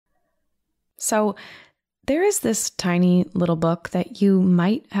So there is this tiny little book that you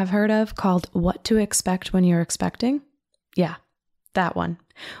might have heard of called What to Expect When You're Expecting. Yeah, that one.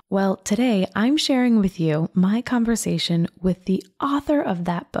 Well, today I'm sharing with you my conversation with the author of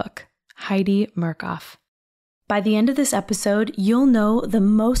that book, Heidi Murkoff. By the end of this episode, you'll know the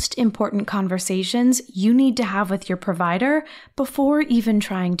most important conversations you need to have with your provider before even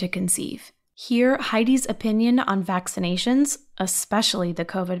trying to conceive. Hear Heidi's opinion on vaccinations, especially the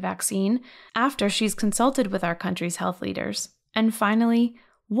COVID vaccine, after she's consulted with our country's health leaders. And finally,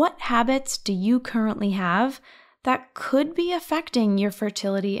 what habits do you currently have that could be affecting your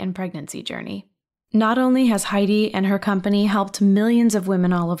fertility and pregnancy journey? Not only has Heidi and her company helped millions of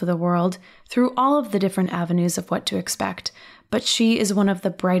women all over the world through all of the different avenues of what to expect, but she is one of the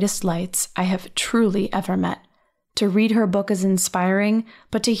brightest lights I have truly ever met. To read her book is inspiring,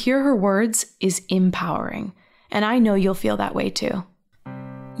 but to hear her words is empowering. And I know you'll feel that way too.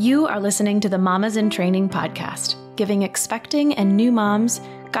 You are listening to the Mamas in Training podcast, giving expecting and new moms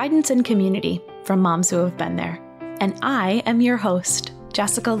guidance and community from moms who have been there. And I am your host,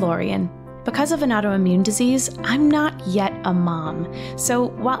 Jessica Lorian. Because of an autoimmune disease, I'm not yet a mom. So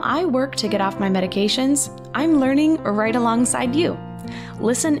while I work to get off my medications, I'm learning right alongside you.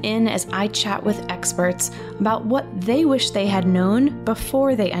 Listen in as I chat with experts about what they wish they had known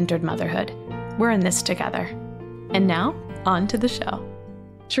before they entered motherhood. We're in this together. And now, on to the show.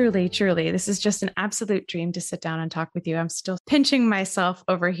 Truly, this is just an absolute dream to sit down and talk with you. I'm still pinching myself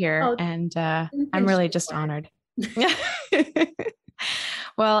over here, and I'm really just honored.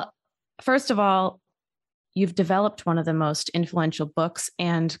 Well, first of all, you've developed one of the most influential books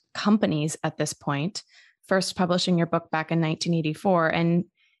and companies at this point, first publishing your book back in 1984, and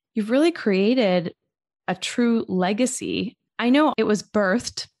you've really created a true legacy. I know it was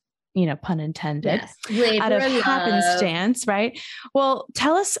birthed, pun intended, out of happenstance, right? Well,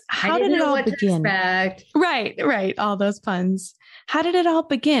 tell us, how did it all begin? Right. All those puns. How did it all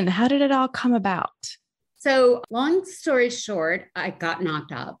begin? How did it all come about? So long story short, I got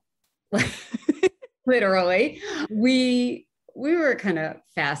knocked up. Literally. We were kind of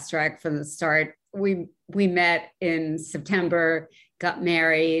fast track from the start. We met in September, got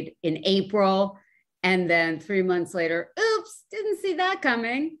married in April, and then 3 months later, oops, didn't see that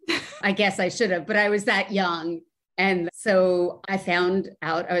coming. I guess I should have, but I was that young. And so I found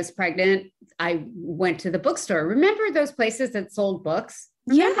out I was pregnant. I went to the bookstore. Remember those places that sold books?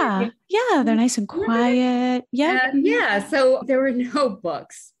 Yeah. They're nice and quiet. Yeah. So there were no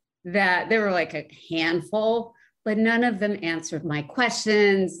books. That there were like a handful, but none of them answered my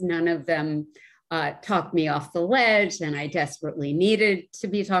questions. None of them talked me off the ledge. And I desperately needed to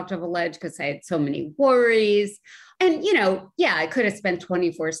be talked off a ledge because I had so many worries. And, I could have spent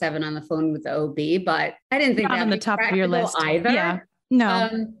 24/7 on the phone with the OB, but I didn't think that on the top of your list either. Yeah,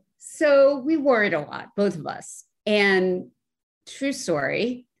 no. So we worried a lot, both of us. And true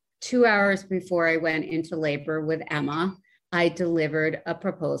story, 2 hours before I went into labor with Emma, I delivered a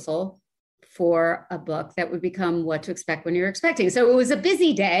proposal for a book that would become What to Expect When You're Expecting. So it was a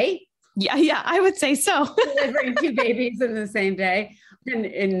busy day. Yeah, I would say so. Delivering 2 babies in the same day. And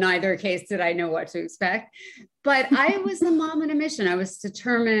in neither case did I know what to expect. But I was a mom on a mission. I was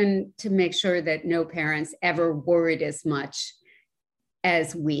determined to make sure that no parents ever worried as much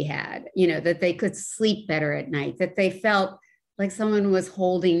as we had, that they could sleep better at night, that they felt like someone was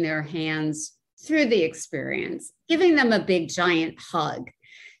holding their hands through the experience, giving them a big giant hug.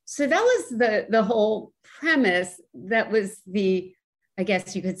 So that was the whole premise. That was the, I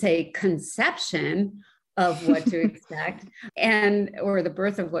guess you could say, conception of what to expect or the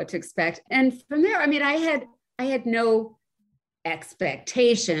birth of what to expect. And from there, I had no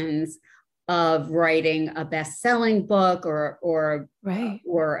expectations of writing a best-selling book or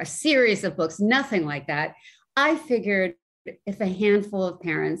a series of books, nothing like that. I figured if a handful of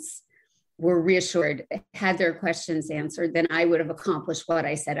parents were reassured, had their questions answered, then I would have accomplished what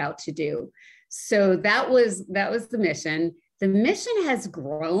I set out to do. So that was the mission. The mission has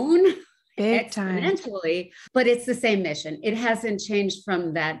grown exponentially, but it's the same mission. It hasn't changed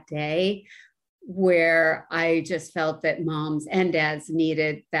from that day where I just felt that moms and dads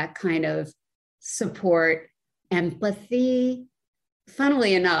needed that kind of support, empathy.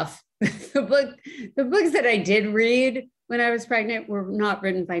 Funnily enough, the books that I did read when I was pregnant were not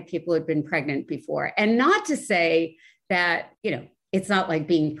written by people who had been pregnant before. And not to say that, it's not like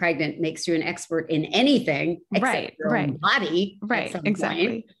being pregnant makes you an expert in anything except your own body. Right.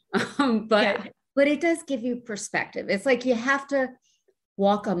 Exactly. But it does give you perspective. It's like you have to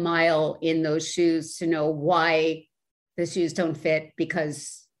walk a mile in those shoes to know why the shoes don't fit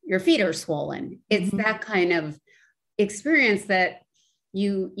because your feet are swollen. It's that kind of experience that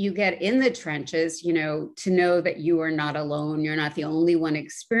you get in the trenches, to know that you are not alone. You're not the only one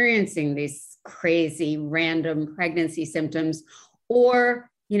experiencing these crazy random pregnancy symptoms, or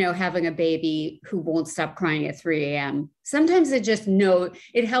having a baby who won't stop crying at 3 a.m. Sometimes it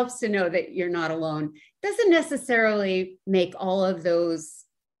helps to know that you're not alone. Doesn't necessarily make all of those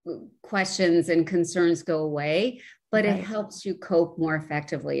questions and concerns go away, but It helps you cope more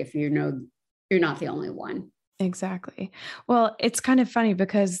effectively if you know you're not the only one. Exactly. Well, it's kind of funny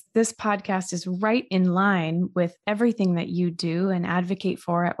because this podcast is right in line with everything that you do and advocate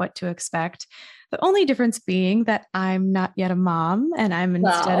for at What to Expect. The only difference being that I'm not yet a mom and I'm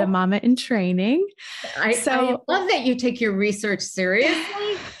instead a mama in training. I love that you take your research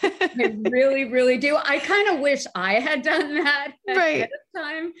seriously. I really, really do. I kind of wish I had done that ahead of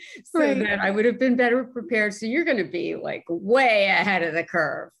time so that I would have been better prepared. So you're going to be like way ahead of the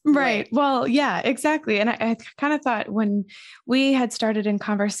curve. Right. Well, yeah, exactly. And I kind of thought when we had started in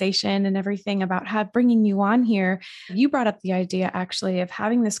conversation and everything about bringing you on here, you brought up the idea actually of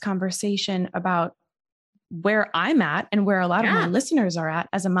having this conversation about where I'm at and where a lot of my listeners are at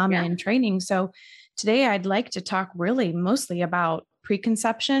as a mama in training. So today I'd like to talk really mostly about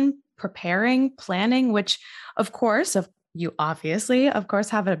preconception, preparing, planning, which of course, you obviously, of course,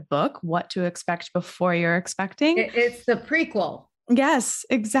 have a book, What to Expect Before You're Expecting. It's the prequel. Yes,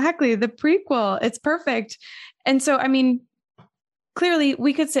 exactly. The prequel. It's perfect. And so, I mean, clearly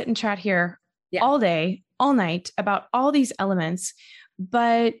we could sit and chat here all day, all night about all these elements,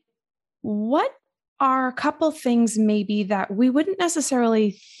 but what are a couple things maybe that we wouldn't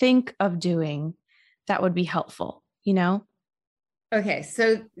necessarily think of doing that would be helpful, Okay,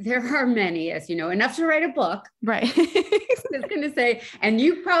 so there are many, as you know, enough to write a book. Right. I was going to say, and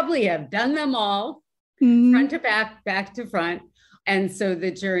you probably have done them all, front to back to front. And so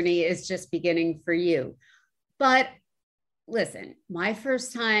the journey is just beginning for you. But listen, my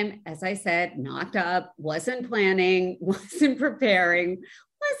first time, as I said, knocked up, wasn't planning, wasn't preparing,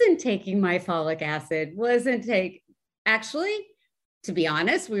 wasn't taking my folic acid, actually, to be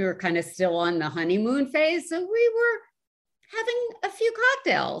honest, we were kind of still on the honeymoon phase. So we were having a few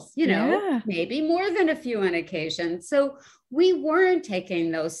cocktails, maybe more than a few on occasion. So we weren't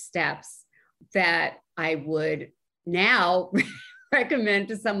taking those steps that I would now recommend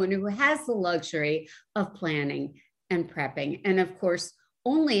to someone who has the luxury of planning and prepping. And of course,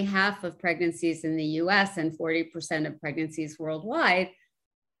 only half of pregnancies in the US and 40% of pregnancies worldwide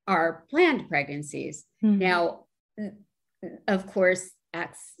are planned pregnancies. Now, of course,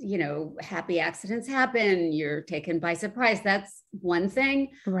 happy accidents happen. You're taken by surprise. That's one thing.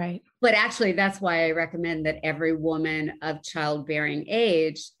 Right. But actually, that's why I recommend that every woman of childbearing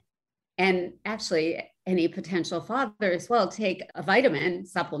age, and actually any potential father as well, take a vitamin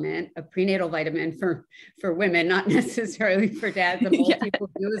supplement, a prenatal vitamin for women, not necessarily for dads. And most people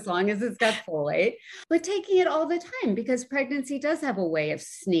do, as long as it's got folate, but taking it all the time, because pregnancy does have a way of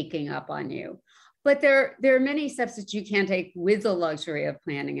sneaking up on you. But there are many steps that you can take with the luxury of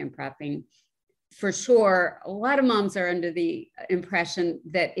planning and prepping. For sure, a lot of moms are under the impression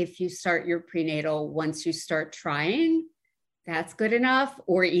that if you start your prenatal, once you start trying, that's good enough,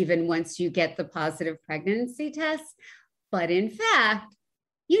 or even once you get the positive pregnancy test. But in fact,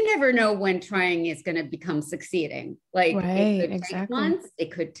 you never know when trying is going to become succeeding. Like it could take months,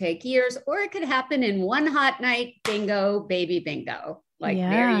 it could take years, or it could happen in one hot night, bingo, baby bingo.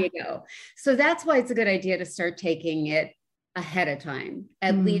 There you go. So that's why it's a good idea to start taking it ahead of time,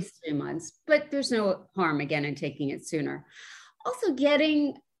 at least 3 months, but there's no harm again in taking it sooner. Also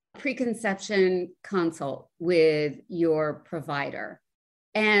getting preconception consult with your provider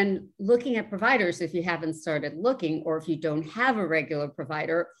and looking at providers if you haven't started looking, or if you don't have a regular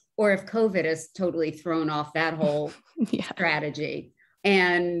provider, or if COVID has totally thrown off that whole strategy.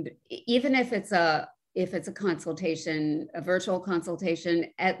 And even if it's a consultation, a virtual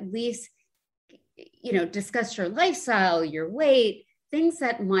consultation, at least, discuss your lifestyle, your weight, things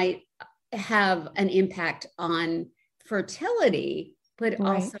that might have an impact on fertility, but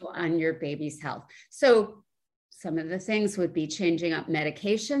also on your baby's health. So some of the things would be changing up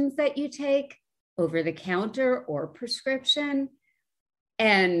medications that you take, over the counter or prescription,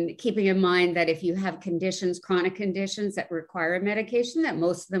 and keeping in mind that if you have conditions, chronic conditions that require medication, that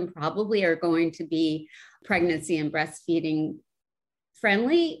most of them probably are going to be pregnancy and breastfeeding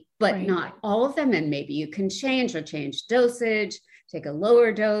friendly, but not all of them. And maybe you can change dosage, take a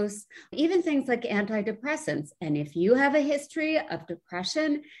lower dose, even things like antidepressants. And if you have a history of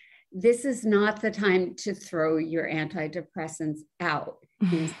depression, this is not the time to throw your antidepressants out.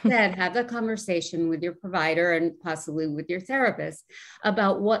 Instead, have a conversation with your provider and possibly with your therapist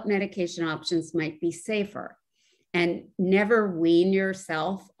about what medication options might be safer. and never wean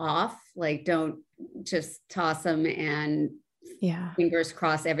yourself off. Like, don't just toss them and fingers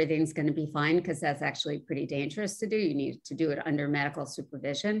crossed everything's going to be fine, because that's actually pretty dangerous to do. You need to do it under medical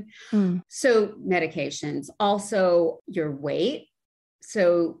supervision. So medications, also your weight.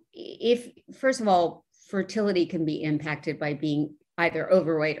 So if, first of all, fertility can be impacted by being either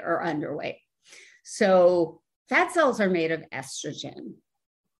overweight or underweight. So fat cells are made of estrogen.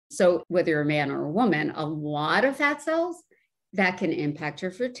 So whether you're a man or a woman, a lot of fat cells, that can impact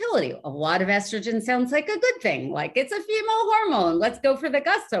your fertility. A lot of estrogen sounds like a good thing, like it's a female hormone. Let's go for the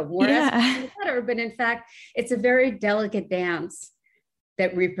gusto. More estrogen, better. But in fact, it's a very delicate dance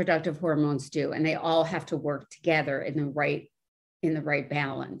that reproductive hormones do, and they all have to work together in the right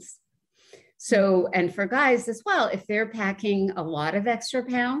balance. So, and for guys as well, if they're packing a lot of extra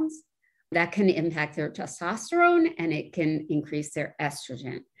pounds, that can impact their testosterone and it can increase their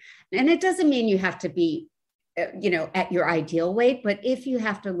estrogen. And it doesn't mean you have to be, at your ideal weight, but if you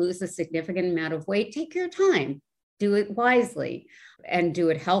have to lose a significant amount of weight, take your time, do it wisely, and do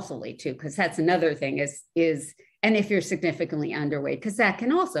it healthily too, because that's another thing is, and if you're significantly underweight, because that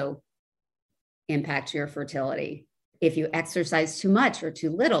can also impact your fertility. If you exercise too much or too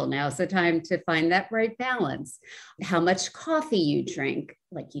little, now's the time to find that right balance. How much coffee you drink,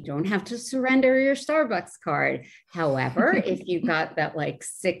 like you don't have to surrender your Starbucks card. However, if you got that like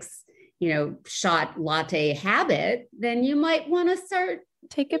 6, shot latte habit, then you might want to start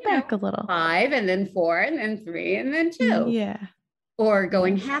take it back a little. 5 and then 4 and then 3 and then 2. Yeah. Or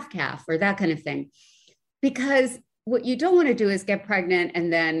going half calf or that kind of thing. Because what you don't want to do is get pregnant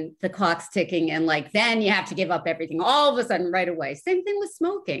and then the clock's ticking and then you have to give up everything all of a sudden right away. Same thing with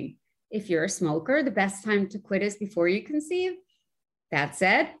smoking. If you're a smoker, the best time to quit is before you conceive. That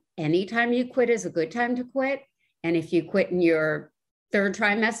said, anytime you quit is a good time to quit. And if you quit in your 3rd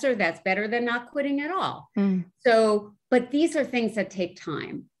trimester, that's better than not quitting at all. So, but these are things that take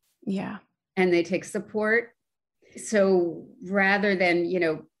time. Yeah. And they take support. So rather than,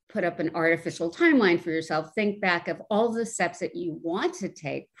 put up an artificial timeline for yourself, think back of all the steps that you want to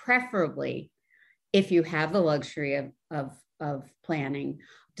take, preferably if you have the luxury of planning.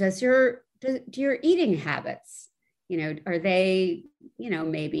 Do your eating habits, are they,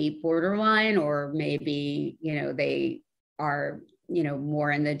 maybe borderline, or maybe, they are,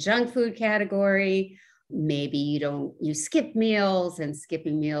 more in the junk food category. Maybe you skip meals, and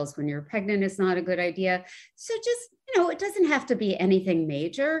skipping meals when you're pregnant is not a good idea. So just, it doesn't have to be anything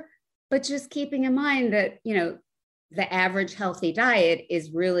major, but just keeping in mind that, the average healthy diet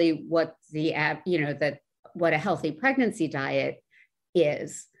is really what what a healthy pregnancy diet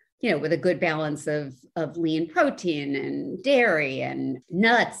is, with a good balance of lean protein and dairy and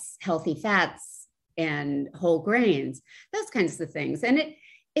nuts, healthy fats and whole grains, those kinds of things. And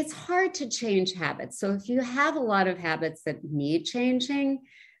it's hard to change habits. So if you have a lot of habits that need changing,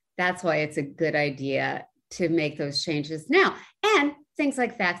 that's why it's a good idea to make those changes now. And things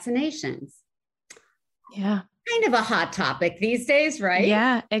like vaccinations. Yeah. Kind of a hot topic these days, right?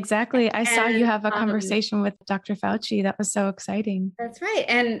 Yeah, exactly. I saw you have a conversation with Dr. Fauci. That was so exciting. That's right.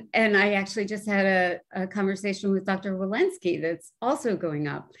 And I actually just had a conversation with Dr. Walensky that's also going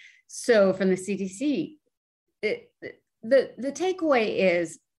up. So from the CDC, the takeaway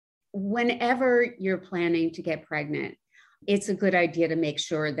is, whenever you're planning to get pregnant, it's a good idea to make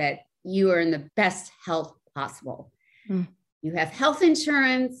sure that you are in the best health possible. You have health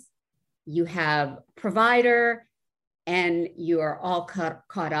insurance, you have provider, and you are all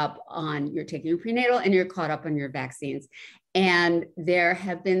caught up on, you're taking your prenatal and you're caught up on your vaccines. And there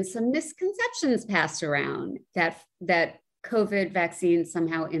have been some misconceptions passed around that COVID vaccine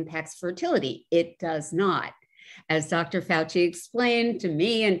somehow impacts fertility. It does not. As Dr. Fauci explained to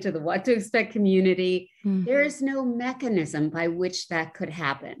me and to the What to Expect community, there is no mechanism by which that could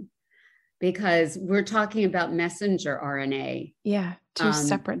happen, because we're talking about messenger RNA. Yeah, two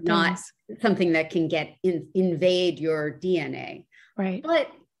separate things. Not something that can invade your DNA. Right. But,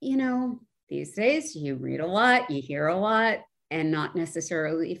 these days you read a lot, you hear a lot, and not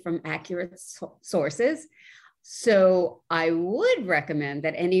necessarily from accurate sources. So I would recommend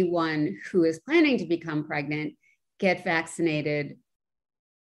that anyone who is planning to become pregnant get vaccinated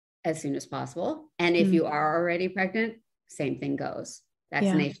as soon as possible. And if you are already pregnant, same thing goes.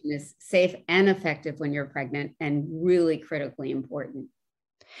 Vaccination is safe and effective when you're pregnant, and really critically important.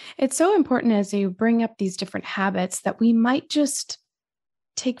 It's so important as you bring up these different habits that we might just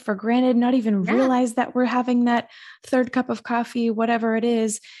take for granted, not even realize that we're having that 3rd cup of coffee, whatever it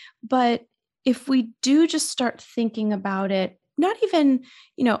is. But if we do just start thinking about it not even,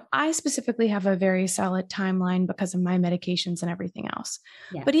 I specifically have a very solid timeline because of my medications and everything else.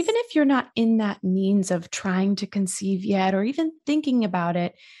 Yes. But even if you're not in that means of trying to conceive yet, or even thinking about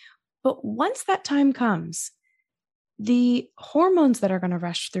it, but once that time comes, the hormones that are going to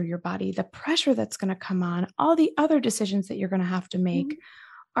rush through your body, the pressure that's going to come on, all the other decisions that you're going to have to make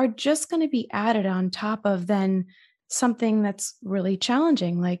are just going to be added on top of then something that's really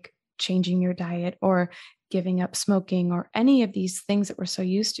challenging, like changing your diet or giving up smoking or any of these things that we're so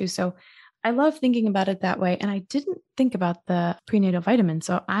used to. So I love thinking about it that way. And I didn't think about the prenatal vitamin.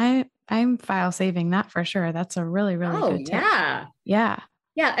 So I'm file saving that for sure. That's a really, really good tip. Yeah. Yeah.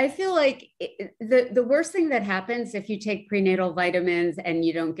 Yeah, I feel like the worst thing that happens if you take prenatal vitamins and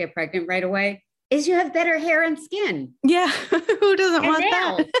you don't get pregnant right away is you have better hair and skin. Yeah. Who doesn't want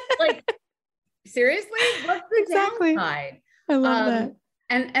nails. that? Like, seriously? What's the Exactly. downside? I love that.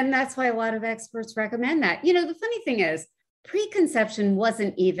 And that's why a lot of experts recommend that. The funny thing is, preconception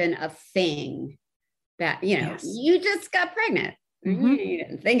wasn't even a thing that, Yes. you just got pregnant. You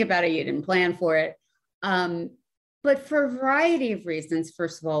didn't think about it. You didn't plan for it. But for a variety of reasons,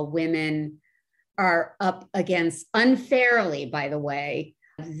 first of all, women are up against unfairly, by the way,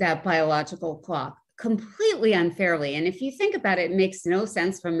 that biological clock, completely unfairly. And if you think about it, it makes no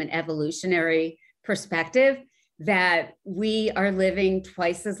sense from an evolutionary perspective that we are living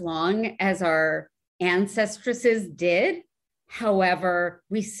twice as long as our ancestresses did. However,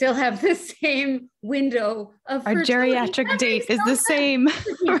 we still have the same window of our fertility. geriatric date is the same.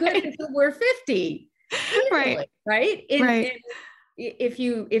 Right. Until we're 50. Easily, right? If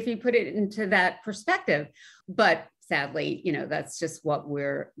you put it into that perspective, but sadly, that's just what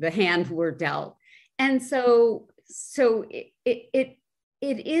the hand we're dealt. And so it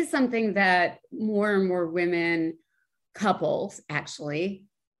is something that more and more women, couples actually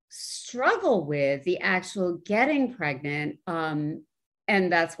struggle with, the actual getting pregnant. And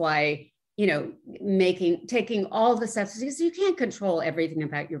that's why, taking all the steps, because you can't control everything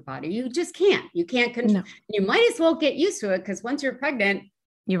about your body. You just can't. You can't control. No. You might as well get used to it, because once you're pregnant,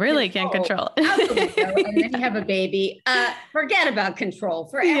 you really can't control it. And then you have a baby. Forget about control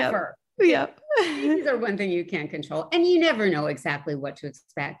forever. Yep. These are one thing you can't control, and you never know exactly what to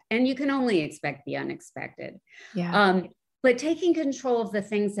expect, and you can only expect the unexpected. Yeah. But taking control of the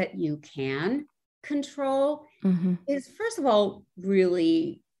things that you can control is, first of all,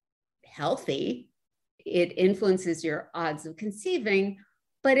 really healthy. It influences your odds of conceiving,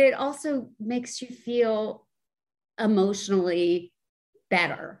 but it also makes you feel emotionally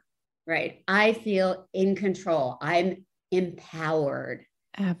better, right? I feel in control. I'm empowered.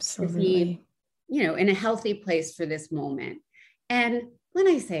 Absolutely. To be, in a healthy place for this moment. And when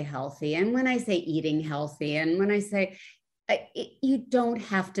I say healthy, and when I say eating healthy, and when I say you don't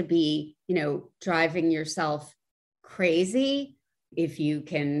have to be, driving yourself crazy. If you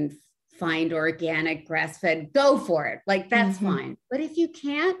can find organic grass-fed, go for it. Like, that's fine. But if you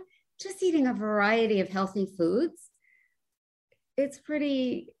can't, just eating a variety of healthy foods, it's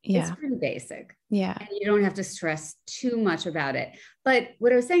pretty basic. Yeah. And you don't have to stress too much about it. But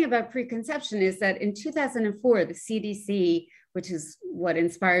what I was saying about preconception is that in 2004, the CDC, which is what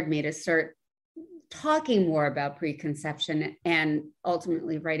inspired me to start talking more about preconception and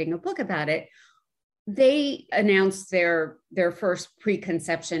ultimately writing a book about it, they announced their first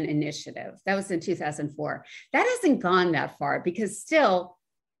preconception initiative. That was in 2004. That hasn't gone that far, because still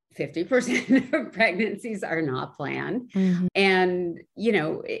 50% of pregnancies are not planned. And,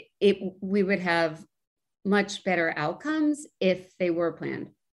 we would have much better outcomes if they were planned.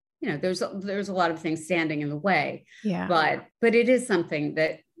 There's a lot of things standing in the way. Yeah. But it is something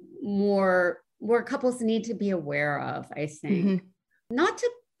that more couples need to be aware of, I think. Not to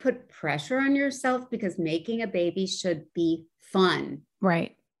put pressure on yourself, because making a baby should be fun.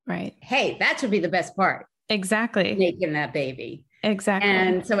 Right. Hey, that should be the best part. Exactly. Making that baby. Exactly.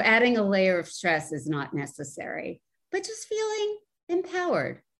 And so adding a layer of stress is not necessary, but just feeling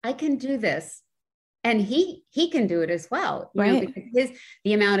empowered. I can do this. And he can do it as well, because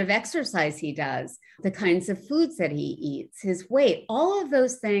the amount of exercise he does, the kinds of foods that he eats, his weight, all of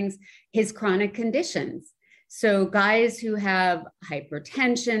those things, his chronic conditions. So guys who have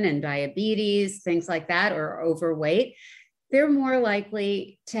hypertension and diabetes, things like that, or overweight, they're more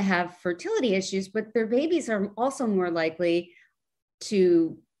likely to have fertility issues, but their babies are also more likely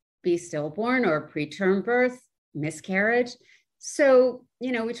to be stillborn or preterm birth, miscarriage. So,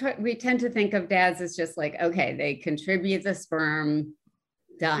 we tend to think of dads as just like, okay, they contribute the sperm,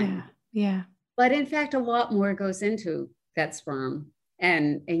 done. Yeah. But in fact, a lot more goes into that sperm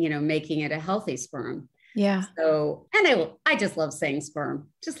and making it a healthy sperm. Yeah. So, and I just love saying sperm.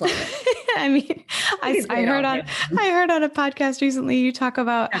 Just love it. I mean, I heard on a podcast recently, you talk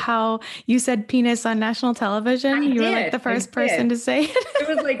about how you said penis on national television. You were like the first person to say it. It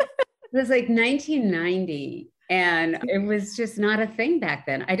was like 1990. And it was just not a thing back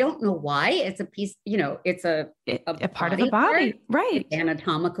then. I don't know why. It's a piece, it's a part of the body. Right. It's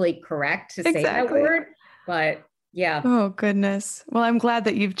anatomically correct to say that word. But yeah. Oh, goodness. Well, I'm glad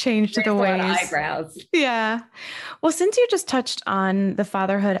that you've changed the ways. Eyebrows. Yeah. Well, since you just touched on the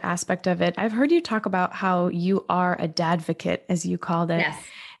fatherhood aspect of it, I've heard you talk about how you are a dadvocate, as you called it. Yes.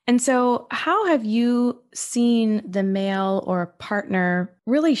 And so how have you seen the male or partner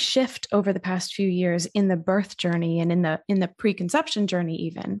really shift over the past few years in the birth journey and in the preconception journey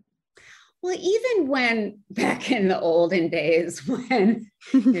even? Well, even when back in the olden days, when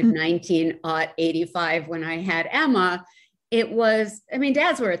in 1985, when I had Emma,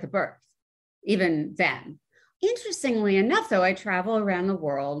 dads were at the birth, even then. Interestingly enough, though, I travel around the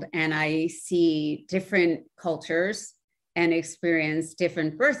world and I see different cultures and experience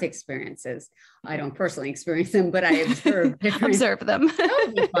different birth experiences. I don't personally experience them, but I observe them. That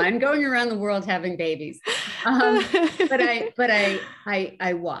would be fun, going around the world having babies. But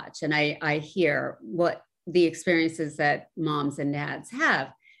I watch and I hear what the experiences that moms and dads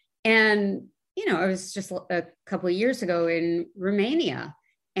have. And, I was just a couple of years ago in Romania,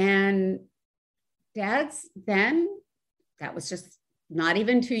 and dads then, that was just not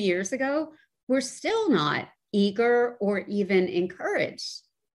even 2 years ago, were still not eager or even encouraged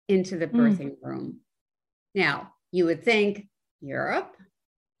into the birthing room. Now, you would think Europe,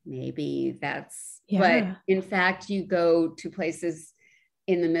 maybe but in fact, you go to places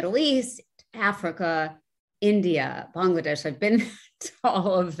in the Middle East, Africa, India, Bangladesh, I've been to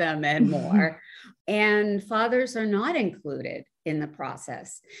all of them and more, and fathers are not included in the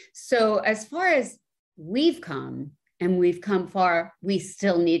process. So as far as we've come, and we've come far, we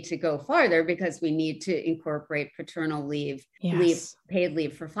still need to go farther because we need to incorporate paternal leave, paid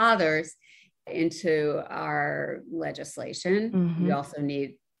leave for fathers into our legislation. We also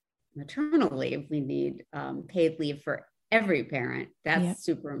need maternal leave. We need paid leave for every parent. That's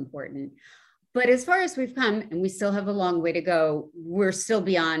super important. But as far as we've come, and we still have a long way to go, we're still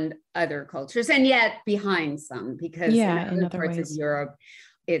beyond other cultures and yet behind some, because in other parts of Europe,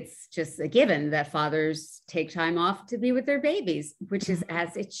 it's just a given that fathers take time off to be with their babies, which is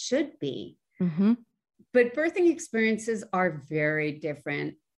as it should be. But birthing experiences are very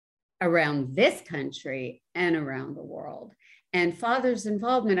different around this country and around the world. And fathers'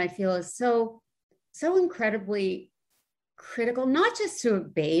 involvement, I feel, is so incredibly critical, not just to a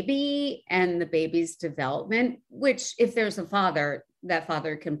baby and the baby's development, which if there's a father, that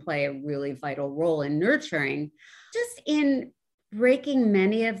father can play a really vital role in nurturing, just in breaking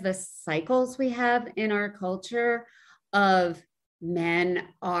many of the cycles we have in our culture of men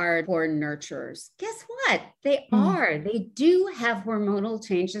are poor nurturers. Guess what? They are. They do have hormonal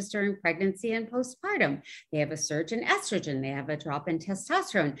changes during pregnancy and postpartum. They have a surge in estrogen. They have a drop in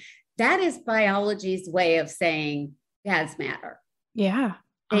testosterone. That is biology's way of saying dads matter. Yeah,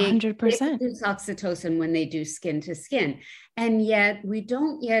 100%. They produce oxytocin when they do skin to skin. And yet we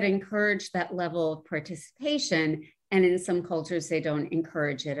don't yet encourage that level of participation. And in some cultures, they don't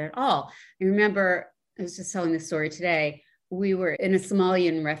encourage it at all. I remember, I was just telling this story today. We were in a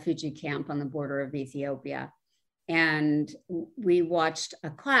Somalian refugee camp on the border of Ethiopia. And we watched a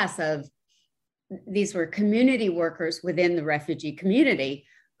class of, these were community workers within the refugee community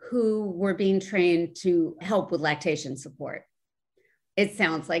who were being trained to help with lactation support. It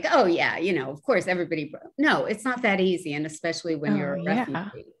sounds like, oh yeah, of course, everybody. No, it's not that easy. And especially when you're a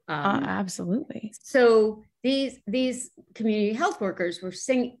refugee. Absolutely. So these community health workers were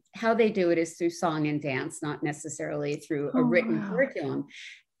singing. How they do it is through song and dance, not necessarily through a written curriculum.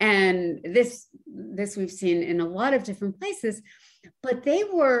 And this we've seen in a lot of different places, but they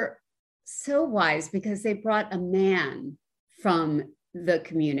were so wise because they brought a man from the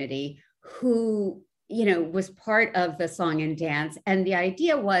community who, was part of the song and dance. And the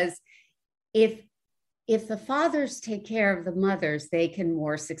idea was if the fathers take care of the mothers, they can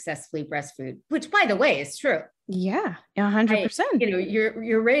more successfully breastfeed, which by the way is true. Yeah, 100%.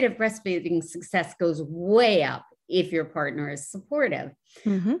 Your rate of breastfeeding success goes way up if your partner is supportive.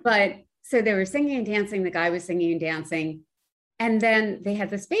 But so they were singing and dancing. The guy was singing and dancing. And then they had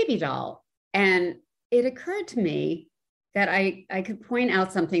this baby doll. And it occurred to me that I could point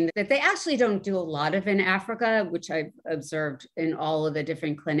out something that they actually don't do a lot of in Africa, which I've observed in all of the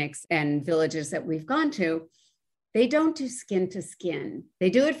different clinics and villages that we've gone to. They don't do skin to skin. They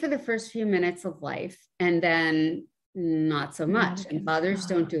do it for the first few minutes of life and then not so much. And fathers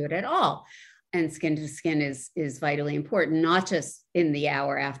don't do it at all. and skin to skin is vitally important, not just in the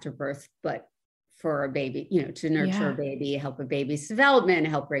hour after birth, but for a baby, to nurture a baby, help a baby's development,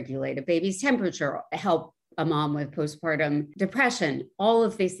 help regulate a baby's temperature, help a mom with postpartum depression. All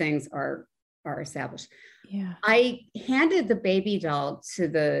of these things are established. Yeah. I handed the baby doll to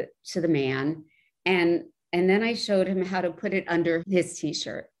the man, and then I showed him how to put it under his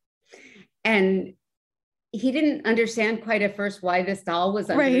t-shirt. And he didn't understand quite at first why this doll was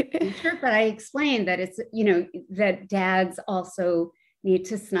under his t-shirt, but I explained that it's, that dads also need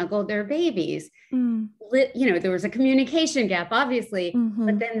to snuggle their babies. There was a communication gap, obviously,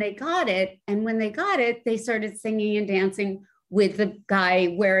 but then they got it. And when they got it, they started singing and dancing with the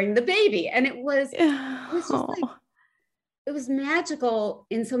guy wearing the baby. And it was just like, it was magical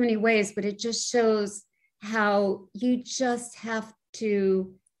in so many ways, but it just shows how you just have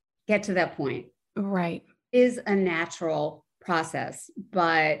to get to that point. Right. It is a natural process,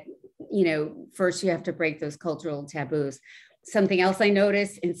 but, first you have to break those cultural taboos. Something else I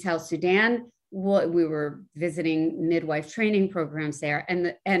noticed in South Sudan, we were visiting midwife training programs there,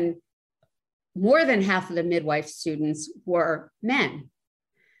 and more than half of the midwife students were men.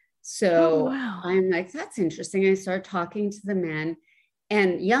 So I'm like, that's interesting. I started talking to the men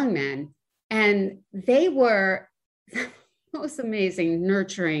and young men, and they were the most amazing,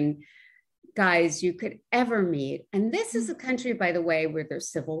 nurturing guys you could ever meet. And this is a country, by the way, where there's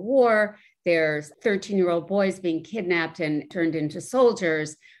civil war. There's 13-year-old boys being kidnapped and turned into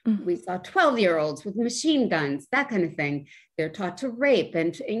soldiers. We saw 12-year-olds with machine guns, that kind of thing. They're taught to rape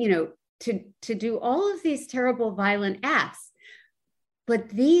and to do all of these terrible, violent acts. But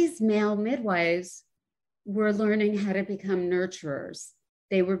these male midwives were learning how to become nurturers.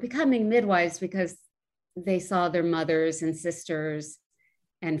 They were becoming midwives because they saw their mothers and sisters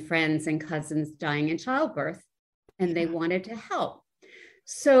and friends and cousins dying in childbirth, and they wanted to help.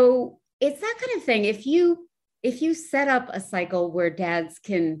 So it's that kind of thing. If you set up a cycle where dads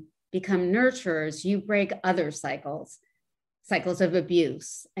can become nurturers, you break other cycles of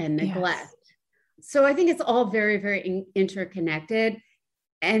abuse and neglect. So I think it's all very, very interconnected.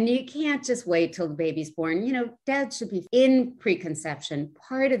 And you can't just wait till the baby's born. Dads should be in preconception,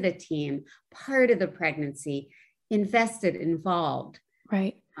 part of the team, part of the pregnancy, invested, involved.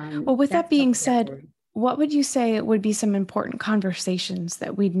 Right. Well, with that being said, what would you say would be some important conversations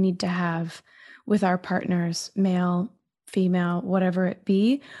that we'd need to have with our partners, male, female, whatever it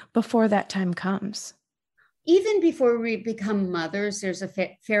be, before that time comes? Even before we become mothers, there's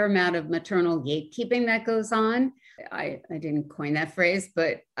a fair amount of maternal gatekeeping that goes on. I didn't coin that phrase,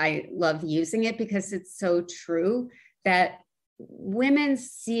 but I love using it because it's so true that women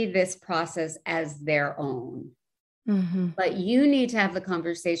see this process as their own. But you need to have the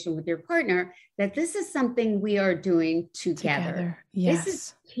conversation with your partner that this is something we are doing together. Yes. This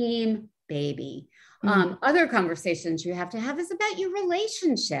is team baby. Other conversations you have to have is about your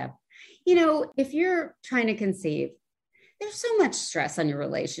relationship. If you're trying to conceive, there's so much stress on your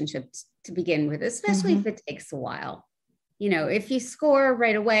relationship to begin with, especially if it takes a while. If you score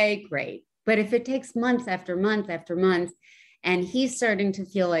right away, great. But if it takes month after month after month, and he's starting to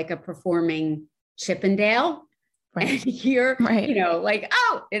feel like a performing Chippendale, and you're, like,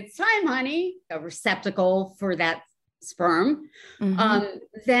 oh, it's time, honey, a receptacle for that sperm,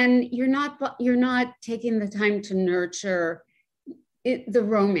 then you're not taking the time to nurture the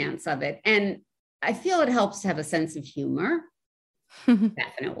romance of it. And I feel it helps to have a sense of humor.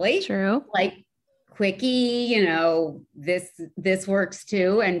 Definitely. True. Like quickie, this works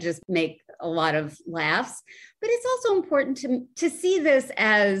too, and just make a lot of laughs. But it's also important to see this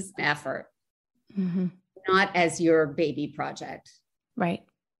as effort. Not as your baby project. Right.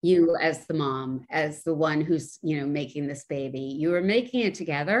 You as the mom, as the one who's, making this baby. You are making it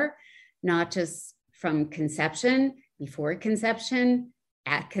together, not just from conception, before conception,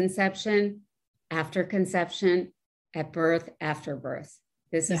 at conception, after conception, at birth, after birth.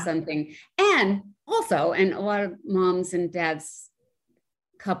 This is something. And also, and a lot of moms and dads,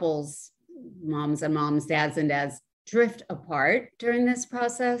 couples, moms and moms, dads and dads, drift apart during this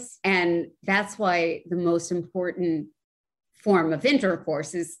process. And that's why the most important form of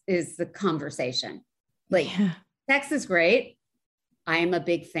intercourse is the conversation. Sex is great. I am a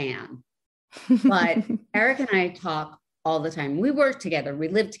big fan. But Eric and I talk all the time. We work together, we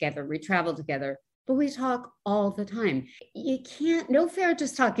live together, we travel together, but we talk all the time. No fair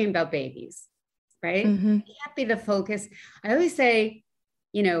just talking about babies, right? It can't be the focus. I always say,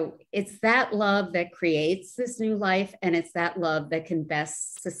 it's that love that creates this new life, and it's that love that can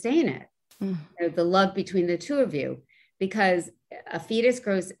best sustain it. The love between the two of you, because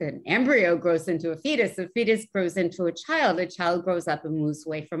an embryo grows into a fetus grows into a child grows up and moves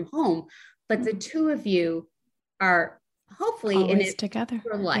away from home. but the two of you are hopefully always in it together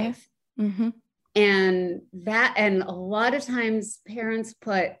for life. Yeah. Mm-hmm. And a lot of times parents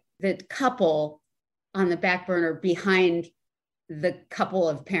put the couple on the back burner behind the couple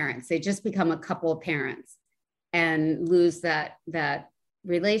of parents. They just become a couple of parents and lose that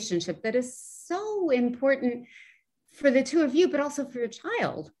relationship that is so important for the two of you, but also for your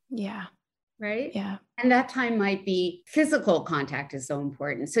child. Yeah. Right? Yeah. And that time might be physical contact is so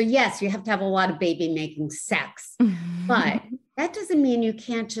important. So yes, you have to have a lot of baby making sex, but that doesn't mean you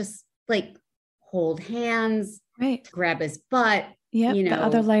can't just like hold hands, right? Grab his butt. Yeah. The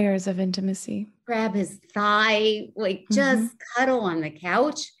other layers of intimacy. Grab his thigh, like just cuddle on the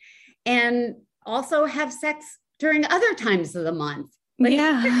couch, and also have sex during other times of the month. Like,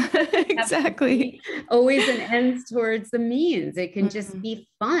 yeah, exactly. Always an ends towards the means. It can just be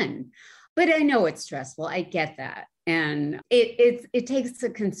fun. But I know it's stressful. I get that. And it takes a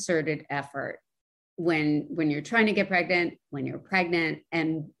concerted effort when you're trying to get pregnant, when you're pregnant,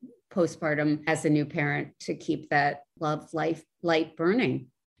 and postpartum as a new parent to keep that love light burning.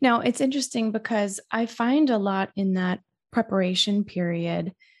 Now, it's interesting because I find a lot in that preparation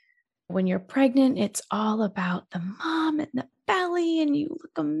period. When you're pregnant, it's all about the mom and the belly, and you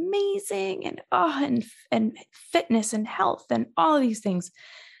look amazing, and fitness and health and all of these things.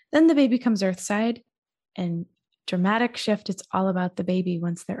 Then the baby comes earthside, and dramatic shift. It's all about the baby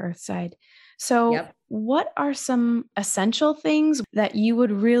once they're earthside. So what are some essential things that you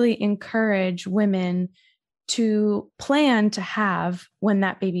would really encourage women to plan to have when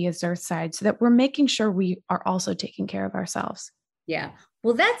that baby is earthside, so that we're making sure we are also taking care of ourselves? Yeah.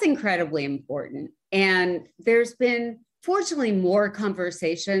 Well, that's incredibly important. And there's been, fortunately, more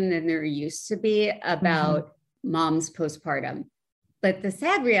conversation than there used to be about moms postpartum. But the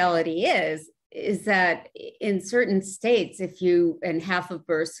sad reality is that in certain states, and half of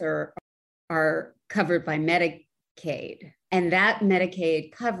births are covered by Medicaid, and that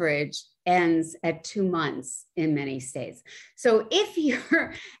Medicaid coverage ends at 2 months in many states. So if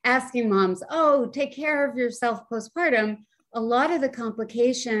you're asking moms, take care of yourself postpartum, a lot of the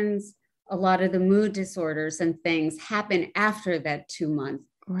complications, a lot of the mood disorders and things happen after that 2-month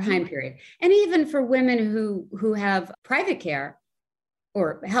time period. And even for women who have private care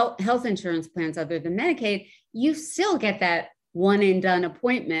or health insurance plans other than Medicaid, you still get that one and done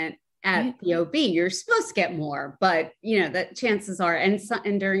appointment at the OB. You're supposed to get more, but that chances are, and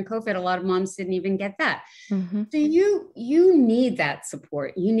during COVID, a lot of moms didn't even get that. So you need that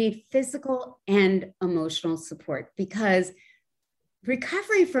support. You need physical and emotional support, because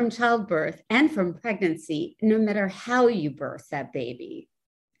recovery from childbirth and from pregnancy, no matter how you birth that baby,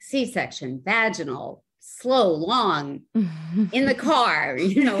 C-section, vaginal, slow, long, in the car,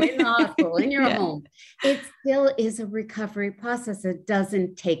 in the hospital, in your home, it still is a recovery process. It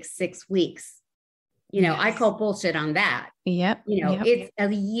doesn't take 6 weeks. I call bullshit on that. It's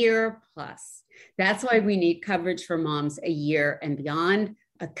a year plus. That's why we need coverage for moms a year and beyond,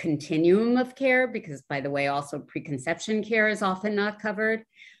 a continuum of care, because, by the way, also preconception care is often not covered.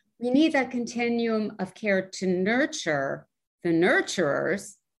 We need that continuum of care to nurture the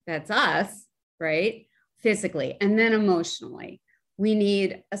nurturers, that's us, right? Physically, and then emotionally. We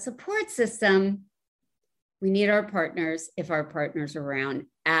need a support system. We need our partners, if our partner's around,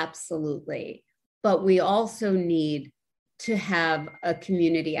 absolutely. But we also need to have a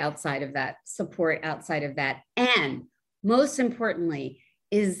community outside of that, support outside of that. And most importantly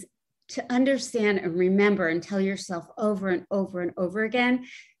is to understand and remember and tell yourself over and over and over again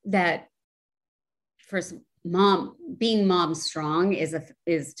that, first, being mom strong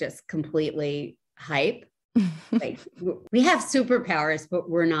is just completely hype. Like, we have superpowers, but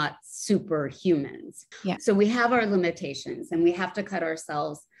we're not superhumans. So we have our limitations, and we have to cut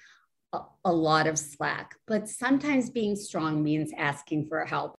ourselves a lot of slack. But sometimes being strong means asking for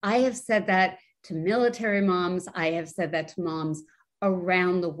help. I have said that to military moms. I have said that to moms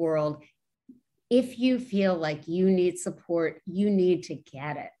around the world. If you feel like you need support, you need to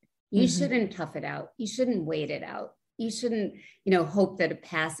get it. You shouldn't tough it out. You shouldn't wait it out. You shouldn't, hope that it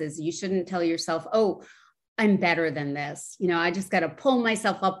passes. You shouldn't tell yourself, I'm better than this. I just got to pull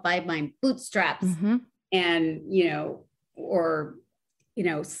myself up by my bootstraps and, or,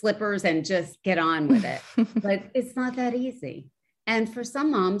 slippers and just get on with it. But it's not that easy. And for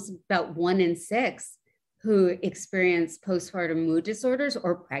some moms, about 1 in 6 who experience postpartum mood disorders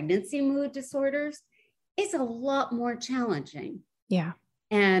or pregnancy mood disorders, it's a lot more challenging. Yeah.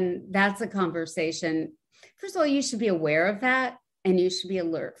 And that's a conversation. First of all, you should be aware of that, and you should be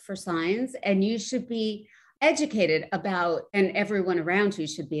alert for signs, and you should be educated about, and everyone around you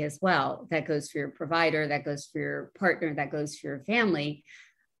should be as well. That goes for your provider, that goes for your partner, that goes for your family,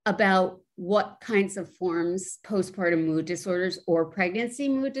 about what kinds of forms postpartum mood disorders or pregnancy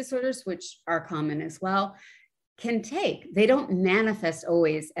mood disorders, which are common as well, can take. They don't manifest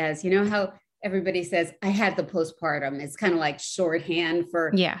always as, how everybody says, I had the postpartum. It's kind of like shorthand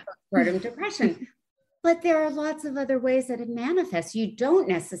for postpartum depression. But there are lots of other ways that it manifests. You don't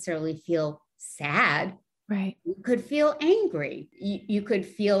necessarily feel sad. Right. You could feel angry. You could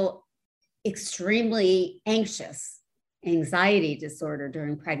feel extremely anxious. Anxiety disorder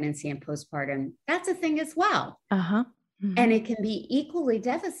during pregnancy and postpartum, that's a thing as well. Mm-hmm. And it can be equally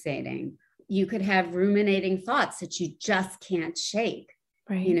devastating. You could have ruminating thoughts that you just can't shake,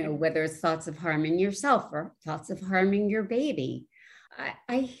 right. Whether it's thoughts of harming yourself or thoughts of harming your baby.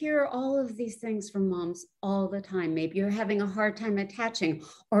 I hear all of these things from moms all the time. Maybe you're having a hard time attaching,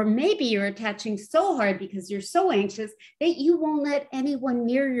 or maybe you're attaching so hard because you're so anxious that you won't let anyone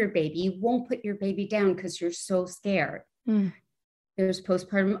near your baby. You won't put your baby down because you're so scared. There's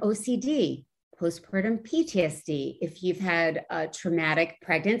postpartum OCD, postpartum PTSD. If you've had a traumatic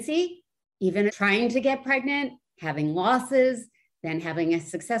pregnancy, even trying to get pregnant, having losses, then having a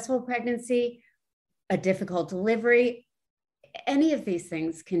successful pregnancy, a difficult delivery, any of these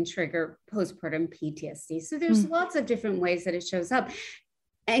things can trigger postpartum PTSD. So there's lots of different ways that it shows up.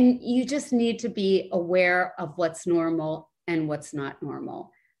 And you just need to be aware of what's normal and what's not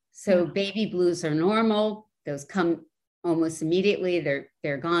normal. So baby blues are normal. Those come almost immediately.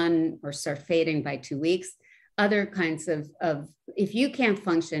 They're gone or start fading by 2 weeks. Other kinds of if you can't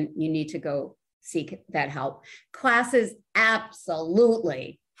function, you need to go seek that help. Classes,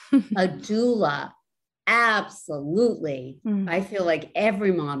 absolutely. A doula, absolutely. I feel like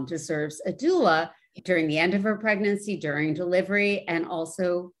every mom deserves a doula during the end of her pregnancy, during delivery, and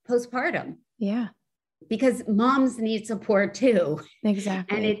also postpartum. Yeah. Because moms need support too.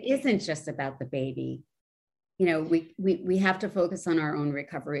 Exactly. And it isn't just about the baby. We have to focus on our own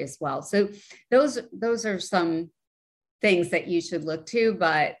recovery as well. So those are some things that you should look to,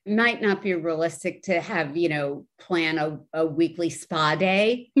 but might not be realistic to have, plan a weekly spa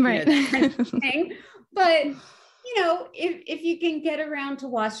day, right. That kind of thing. But, if you can get around to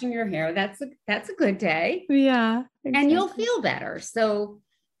washing your hair, that's a good day. Yeah. Exactly. And you'll feel better. So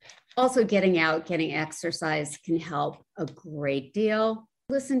also getting out, getting exercise can help a great deal.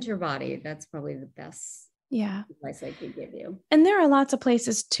 Listen to your body. That's probably the best advice I could give you. And there are lots of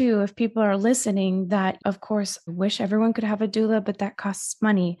places too, if people are listening, that of course wish everyone could have a doula, but that costs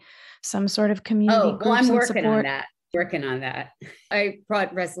money. Some sort of community groups I'm and working support. Working on that. I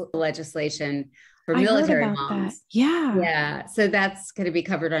brought legislation for military moms. That. Yeah. Yeah. So that's going to be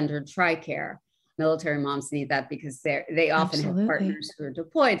covered under TRICARE. Military moms need that because they often have partners who are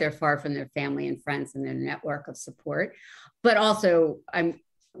deployed. They're far from their family and friends and their network of support. But also,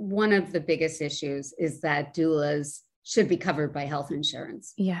 one of the biggest issues is that doulas should be covered by health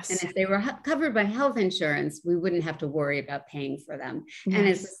insurance. Yes. And if they were covered by health insurance, we wouldn't have to worry about paying for them. Yes. And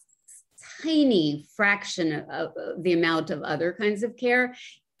it's a tiny fraction of the amount of other kinds of care.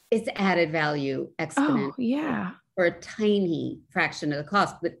 It's added value exponentially. Oh, yeah. For a tiny fraction of the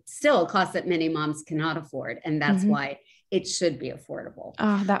cost, but still a cost that many moms cannot afford. And that's why it should be affordable.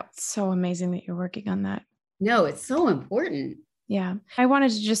 Oh, that's so amazing that you're working on that. No, it's so important. Yeah. I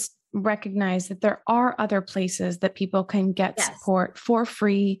wanted to just recognize that there are other places that people can get support for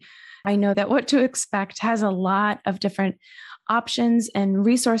free. I know that What to Expect has a lot of different options and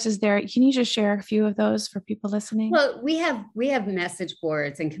resources there. Can you just share a few of those for people listening? Well, we have message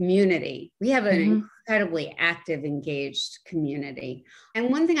boards and community. We have an incredibly active, engaged community. And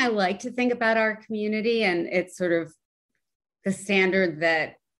one thing I like to think about our community, and it's sort of the standard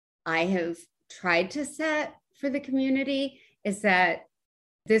that I have tried to set for the community, is that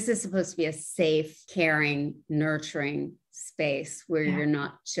this is supposed to be a safe, caring, nurturing space where you're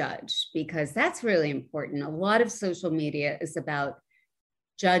not judged, because that's really important. A lot of social media is about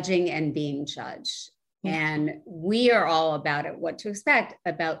judging and being judged. And we are all about it, What to Expect,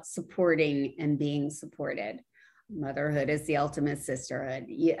 about supporting and being supported. Motherhood is the ultimate sisterhood.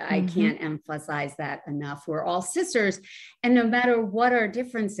 I can't emphasize that enough. We're all sisters. And no matter what our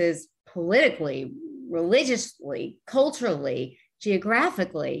differences politically, religiously, culturally,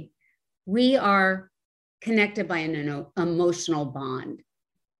 geographically, we are connected by an emotional bond.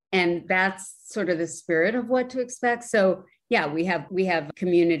 And that's sort of the spirit of What to Expect. So we have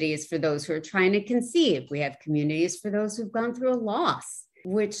communities for those who are trying to conceive. We have communities for those who've gone through a loss,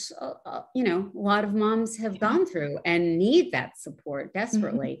 which, a lot of moms have gone through and need that support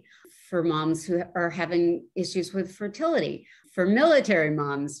desperately. For moms who are having issues with fertility, for military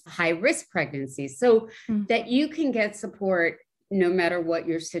moms, high risk pregnancies, so that you can get support no matter what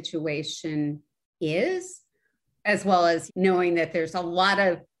your situation is, as well as knowing that there's a lot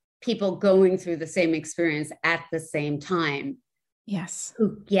of people going through the same experience at the same time. Yes.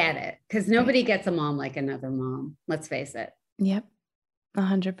 Who get it. Because nobody gets a mom like another mom. Let's face it. Yep.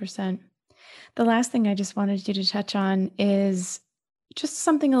 100%. The last thing I just wanted you to touch on is just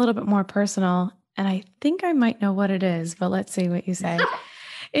something a little bit more personal. And I think I might know what it is, but let's see what you say.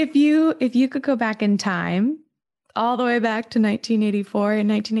 If you could go back in time, all the way back to 1984 and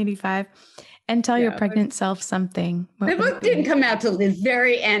 1985, and tell your pregnant self something. The book didn't come out till the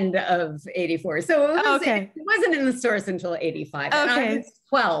very end of 84. So it wasn't in the stores until 85. And I was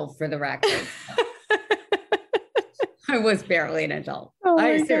 12 for the record. I was barely an adult. Oh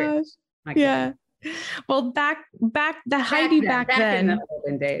my gosh. Yeah. Well, back Heidi back then. In the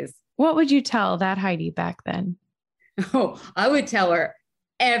olden days. What would you tell that Heidi back then? Oh, I would tell her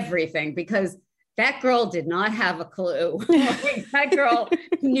everything, because that girl did not have a clue. That girl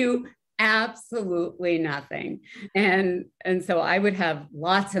knew absolutely nothing. And so I would have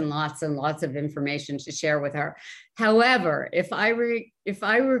lots and lots and lots of information to share with her. However, if I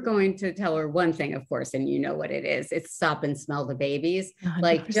were going to tell her one thing, of course, and you know what it is, it's stop and smell the babies. 100%.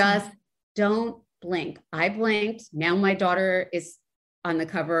 Like, just don't blink. I blinked. Now my daughter is on the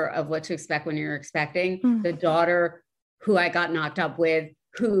cover of What to Expect When You're Expecting. The daughter who I got knocked up with,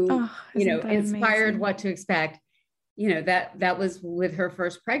 who, inspired amazing. What to Expect. That was with her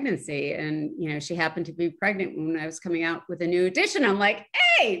first pregnancy. And, she happened to be pregnant when I was coming out with a new edition. I'm like,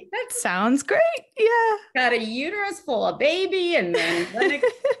 hey, that sounds great. Yeah. Got a uterus full of baby. And then Lennox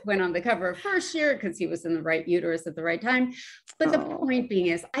went on the cover of First Year because he was in the right uterus at the right time. But the point being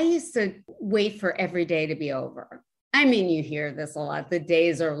is, I used to wait for every day to be over. I mean, you hear this a lot. The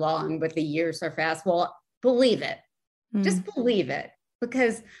days are long, but the years are fast. Well, believe it. Just believe it.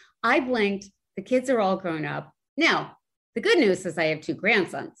 Because I blinked. The kids are all grown up. Now, the good news is I have 2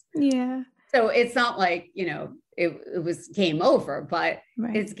 grandsons. Yeah. So it's not like, it was game over, but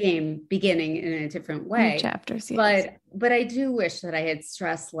it's game beginning in a different way. New chapters, yes. But I do wish that I had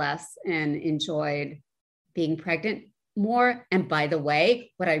stressed less and enjoyed being pregnant more. And by the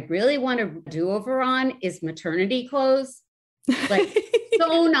way, what I really want to do over on is maternity clothes. Like,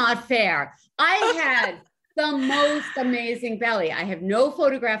 so not fair. I had the most amazing belly. I have no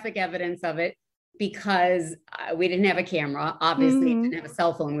photographic evidence of it, because we didn't have a camera. Obviously, didn't have a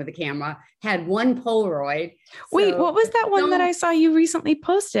cell phone with a camera. Had one Polaroid. Wait, what was that one that I saw you recently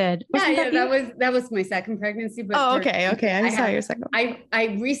posted? That was my second pregnancy. But okay. I saw your second. I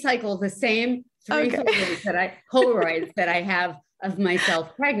recycle the same 3 Polaroids that I have of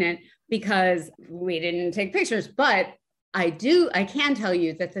myself pregnant, because we didn't take pictures. But I can tell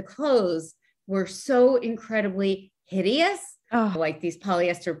you that the clothes were so incredibly hideous. Like these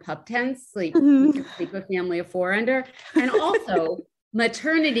polyester pup tents, like you can sleep a family of 4 under. And also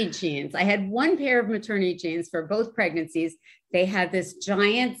maternity jeans. I had one pair of maternity jeans for both pregnancies. They had this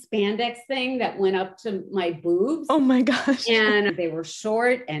giant spandex thing that went up to my boobs. Oh my gosh. And they were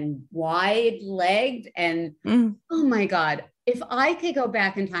short and wide legged. And oh my God, if I could go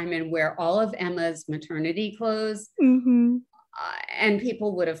back in time and wear all of Emma's maternity clothes, and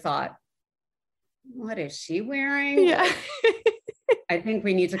people would have thought, what is she wearing? Yeah. I think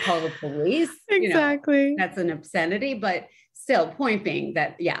we need to call the police. Exactly. That's an obscenity, but still, point being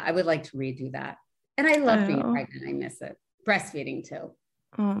that, I would like to redo that. And I love being pregnant. I miss it. Breastfeeding too.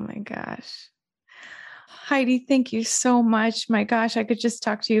 Oh my gosh. Heidi, thank you so much. My gosh, I could just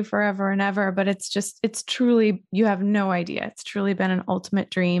talk to you forever and ever, but it's truly, you have no idea. It's truly been an ultimate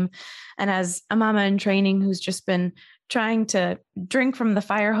dream. And as a mama in training who's just been trying to drink from the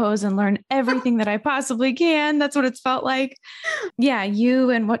fire hose and learn everything that I possibly can, that's what it's felt like. Yeah, you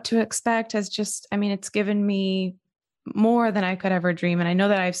and What to Expect has just, it's given me more than I could ever dream. And I know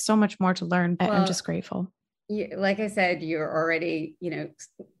that I have so much more to learn. Well, I'm just grateful. Like I said, you're already,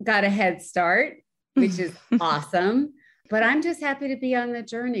 got a head start, which is awesome. But I'm just happy to be on the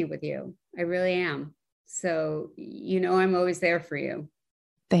journey with you. I really am. So, I'm always there for you.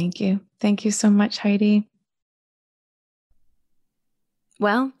 Thank you. Thank you so much, Heidi.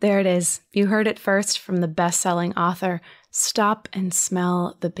 Well, there it is. You heard it first from the best-selling author. Stop and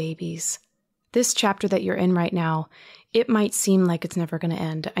smell the babies. This chapter that you're in right now, it might seem like it's never going to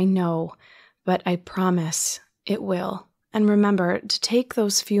end. I know, but I promise it will. And remember to take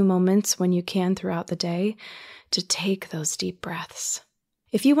those few moments when you can throughout the day to take those deep breaths.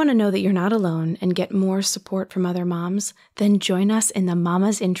 If you want to know that you're not alone and get more support from other moms, then join us in the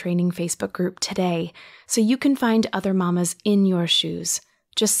Mamas in Training Facebook group today so you can find other mamas in your shoes.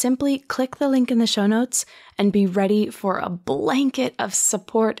 Just simply click the link in the show notes and be ready for a blanket of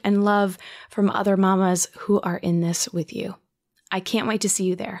support and love from other mamas who are in this with you. I can't wait to see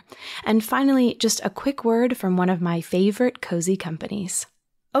you there. And finally, just a quick word from one of my favorite cozy companies.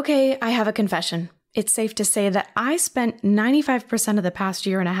 Okay, I have a confession. It's safe to say that I spent 95% of the past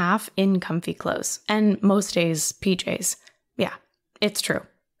year and a half in comfy clothes, and most days PJs. Yeah, it's true.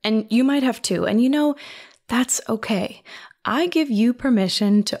 And you might have too. And that's okay. I give you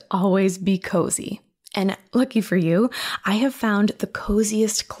permission to always be cozy. And lucky for you, I have found the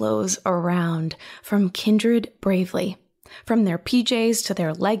coziest clothes around from Kindred Bravely. From their PJs to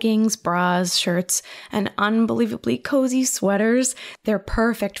their leggings, bras, shirts, and unbelievably cozy sweaters, they're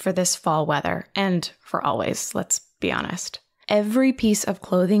perfect for this fall weather and for always, let's be honest. Every piece of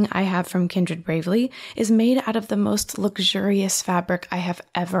clothing I have from Kindred Bravely is made out of the most luxurious fabric I have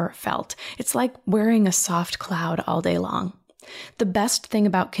ever felt. It's like wearing a soft cloud all day long. The best thing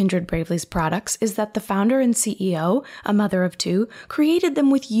about Kindred Bravely's products is that the founder and CEO, a mother of two, created them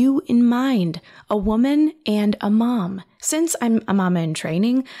with you in mind, a woman and a mom. Since I'm a mama in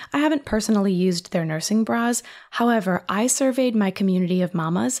training, I haven't personally used their nursing bras. However, I surveyed my community of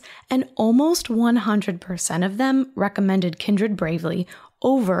mamas, and almost 100% of them recommended Kindred Bravely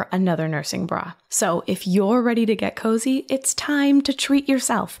over another nursing bra. So if you're ready to get cozy, it's time to treat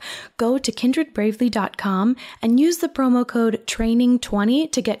yourself. Go to kindredbravely.com and use the promo code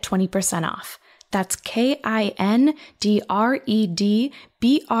TRAINING20 to get 20% off. That's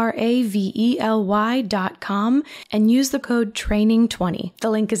KINDREDBRAVELY.com and use the code TRAINING20. The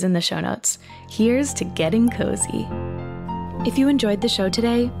link is in the show notes. Here's to getting cozy. If you enjoyed the show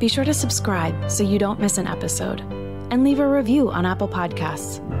today, be sure to subscribe so you don't miss an episode. And leave a review on Apple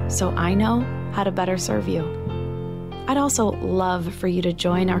Podcasts so I know how to better serve you. I'd also love for you to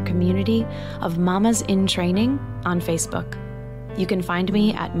join our community of Mamas in Training on Facebook. You can find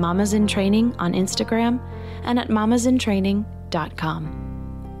me at Mamas in Training on Instagram and at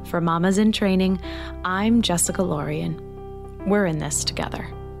mamasintraining.com. For Mamas in Training, I'm Jessica Lorian. We're in this together.